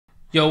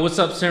Yo, what's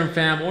up, Serum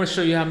fam? I want to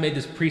show you how I made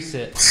this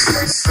preset.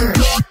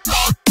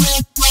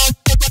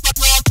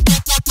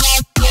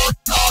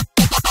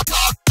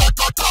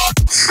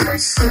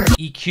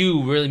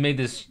 EQ really made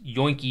this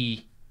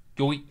yoinky,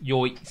 yoik,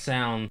 yoik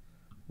sound.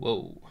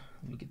 Whoa,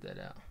 let me get that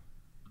out.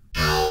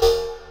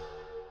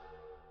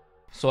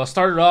 So I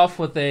started off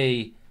with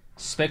a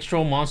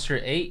Spectral Monster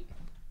 8.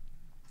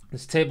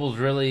 This table is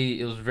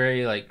really, it was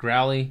very like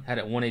growly, had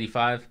it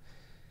 185.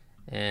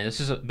 And this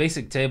is a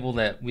basic table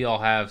that we all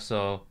have,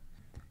 so,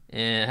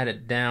 and I had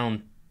it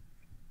down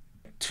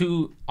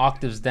 2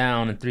 octaves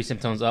down and 3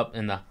 semitones up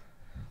and the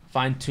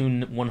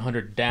fine-tuned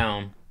 100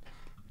 down,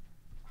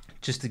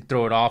 just to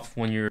throw it off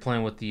when you're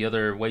playing with the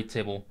other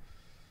wavetable.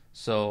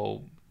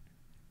 So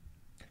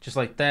just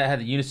like that, I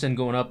had the unison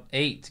going up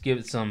 8 to give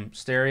it some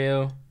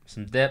stereo,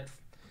 some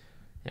depth.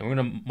 And we're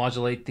gonna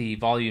modulate the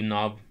volume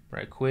knob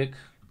right quick.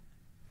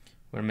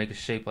 We're gonna make a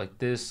shape like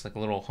this, like a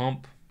little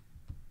hump.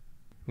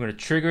 We're gonna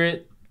trigger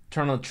it,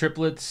 turn on the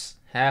triplets,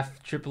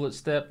 half triplet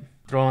step,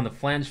 throw on the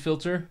flange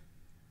filter,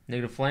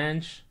 negative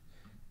flange,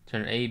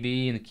 turn A,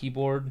 B in the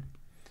keyboard,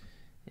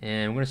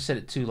 and we're gonna set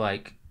it to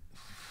like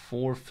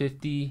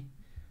 450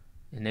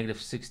 and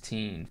negative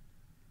 16.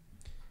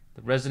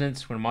 The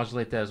resonance, we're gonna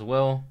modulate that as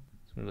well.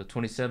 It's gonna go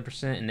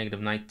 27% and negative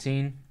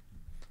 19.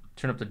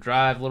 Turn up the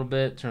drive a little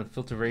bit, turn up the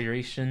filter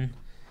variation,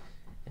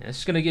 and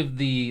it's gonna give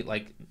the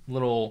like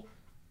little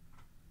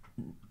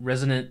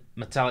resonant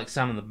metallic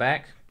sound in the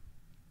back.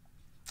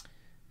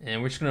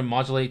 And we're just gonna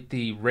modulate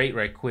the rate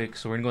right quick.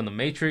 So we're gonna go in the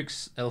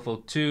matrix,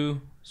 LFO2,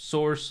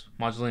 source,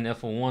 modulating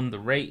FO1, the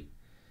rate.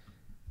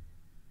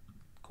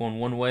 Going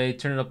one way,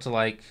 turn it up to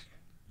like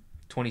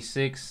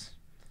 26.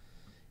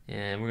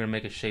 And we're gonna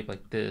make a shape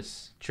like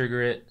this.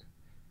 Trigger it,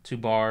 2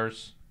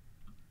 bars.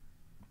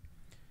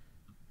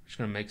 Just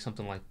gonna make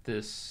something like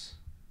this.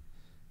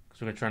 So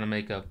we're gonna try to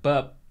make a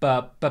bup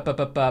bup bup bup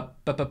bup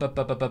bup bup bup bup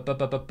bup bup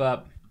bup bup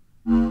bup.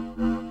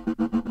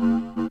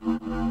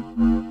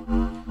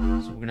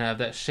 We're gonna have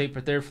that shape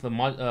right there for the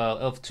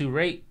F2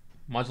 rate,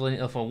 modulating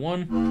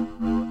FO1.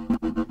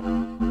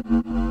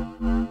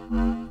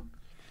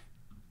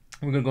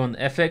 We're gonna go on the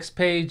FX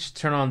page,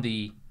 turn on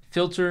the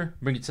filter,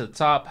 bring it to the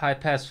top, high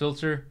pass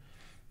filter,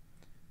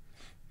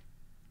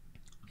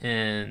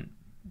 and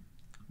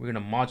we're gonna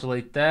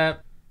modulate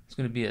that. It's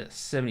gonna be at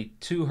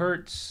 72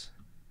 hertz,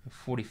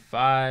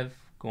 45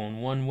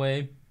 going one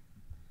way.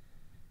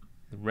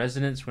 The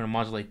resonance, we're gonna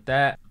modulate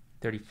that,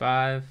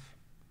 35.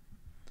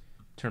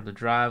 Turn up the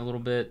drive a little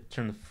bit,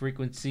 turn the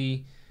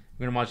frequency.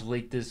 We're gonna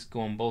modulate this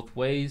going both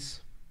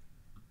ways.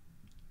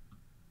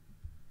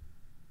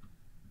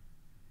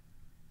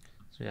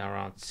 So yeah,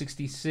 around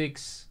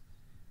 66,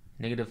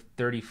 negative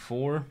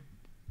 34.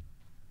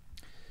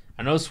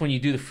 I notice when you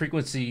do the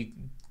frequency,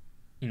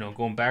 you know,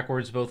 going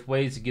backwards both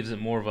ways, it gives it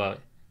more of a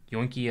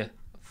yoinky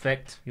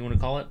effect, you want to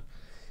call it.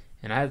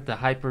 And I had the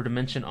hyper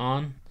dimension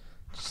on,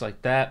 just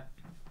like that.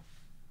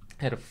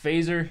 Had a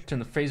phaser, turn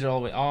the phaser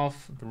all the way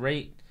off, the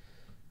rate.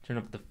 Turn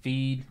up the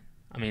feed.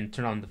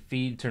 Turn on the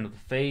feed, turn up the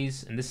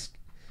phase, and this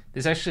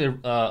actually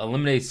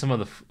eliminates some of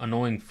the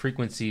annoying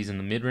frequencies in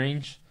the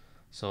mid-range.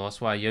 So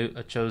that's why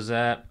I chose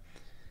that.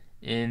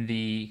 And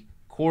the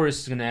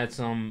chorus is gonna add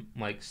some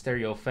like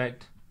stereo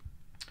effect,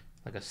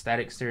 like a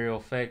static stereo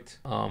effect.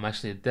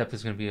 Actually, the depth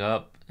is gonna be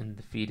up and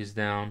the feed is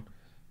down.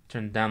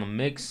 Turn down the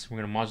mix. We're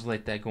gonna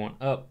modulate that going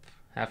up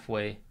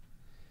halfway.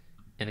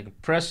 And the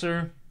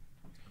compressor,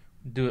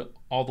 do it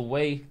all the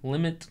way.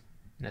 Limit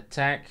and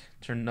attack.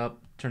 Turn up.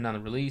 Turn down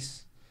the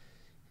release,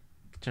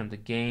 turn up the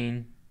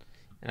gain,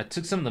 and I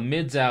took some of the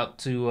mids out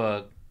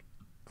to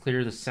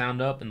clear the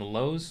sound up in the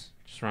lows,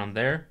 just around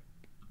there.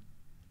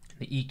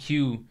 The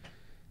EQ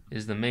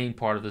is the main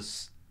part of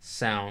this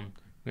sound.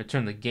 We're gonna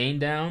turn the gain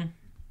down,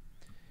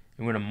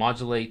 and we're gonna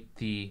modulate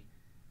the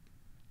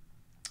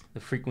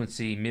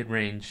frequency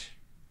mid-range.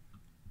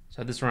 So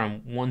I had this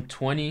around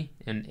 120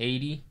 and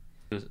 80.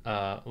 It was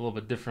a little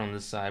bit different on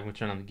this side. We're gonna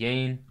turn on the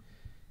gain.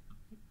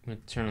 I'm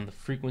going to turn on the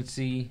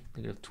frequency,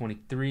 negative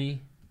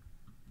 23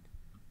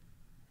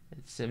 at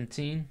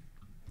 17,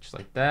 just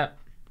like that.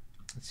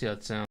 Let's see how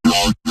it sounds.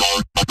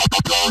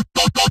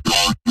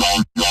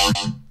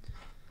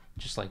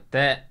 Just like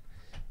that.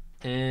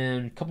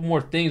 And a couple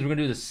more things. We're going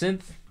to do the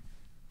synth.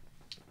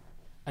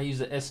 I use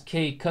the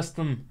SK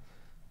Custom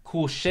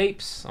Cool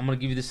Shapes. I'm going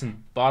to give you this in the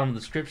bottom of the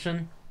description.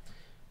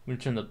 I'm going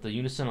to turn up the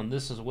unison on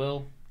this as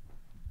well.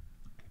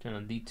 Turn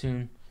on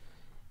detune.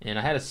 And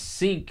I had a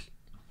sync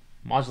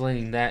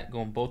modulating that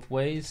going both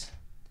ways,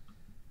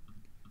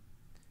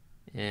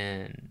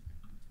 and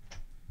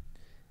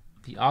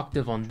the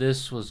octave on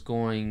this was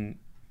going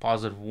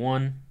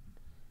 +1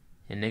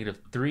 and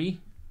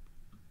 -3,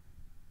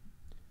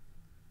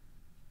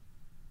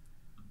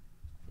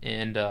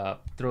 and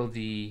throw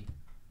the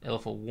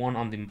LFO1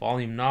 on the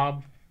volume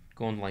knob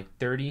going like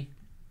 30.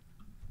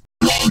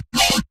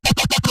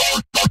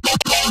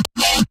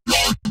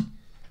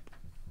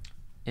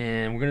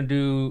 And we're gonna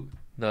do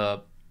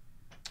the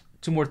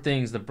 2 more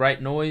things. The bright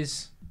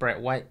noise,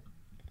 bright white.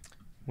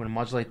 I'm going to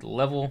modulate the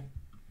level.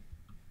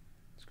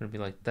 It's going to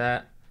be like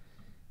that.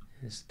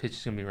 This pitch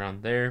is gonna be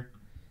around there,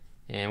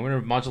 and we're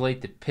gonna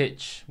modulate the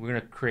pitch. We're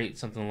gonna create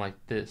something like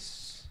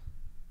this.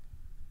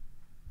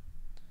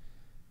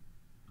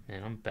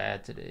 Man, I'm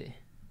bad today.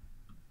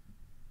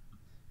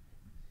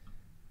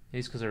 Maybe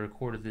it's because I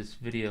recorded this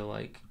video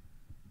like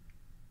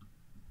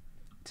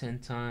 10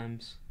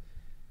 times,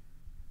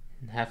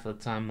 and half of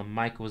the time the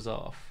mic was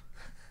off.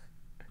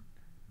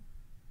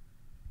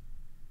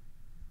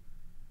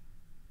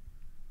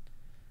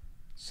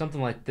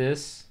 Something like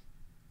this,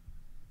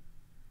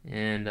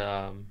 and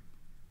we're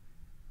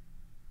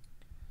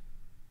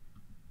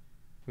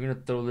gonna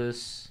throw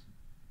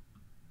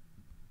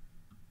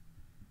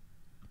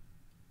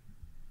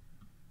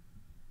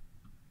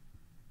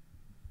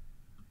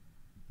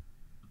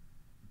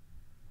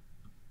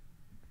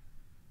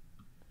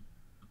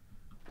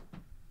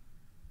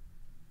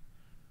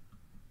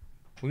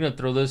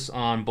this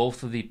on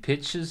both of the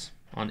pitches,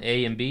 on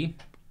A and B.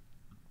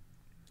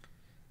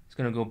 It's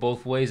gonna go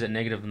both ways at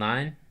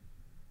 -9.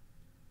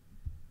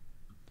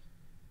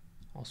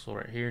 Also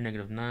right here,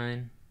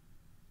 -9.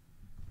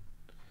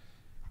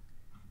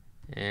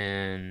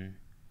 And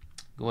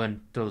go ahead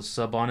and throw the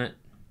sub on it,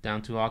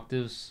 down 2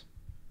 octaves.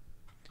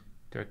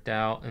 Direct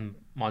out and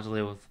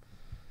modulate with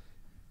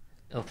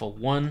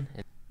LFO1.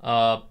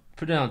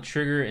 Put it on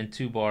trigger and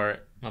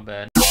 2-bar, my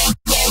bad.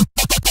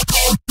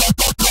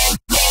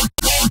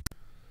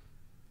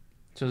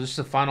 So this is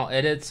the final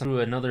edits. Through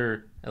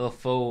another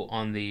LFO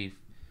on the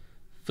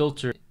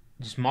filter,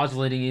 just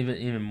modulating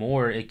even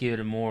more. It gave it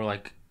a more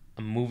like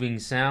a moving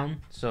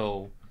sound.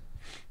 So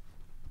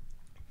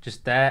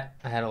just that,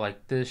 I had it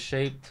like this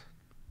shaped.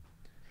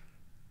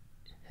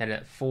 Had it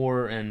at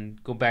 4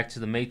 and go back to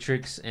the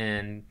matrix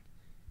and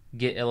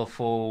get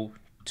LFO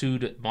 2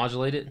 to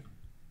modulate it.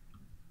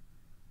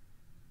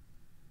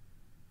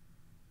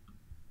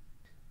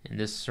 And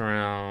this is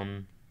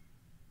around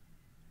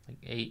like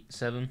 8,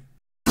 7.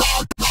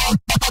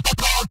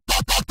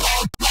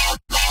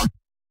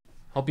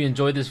 Hope you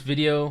enjoyed this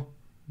video.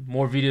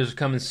 More videos are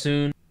coming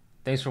soon.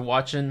 Thanks for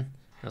watching.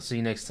 I'll see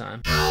you next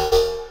time.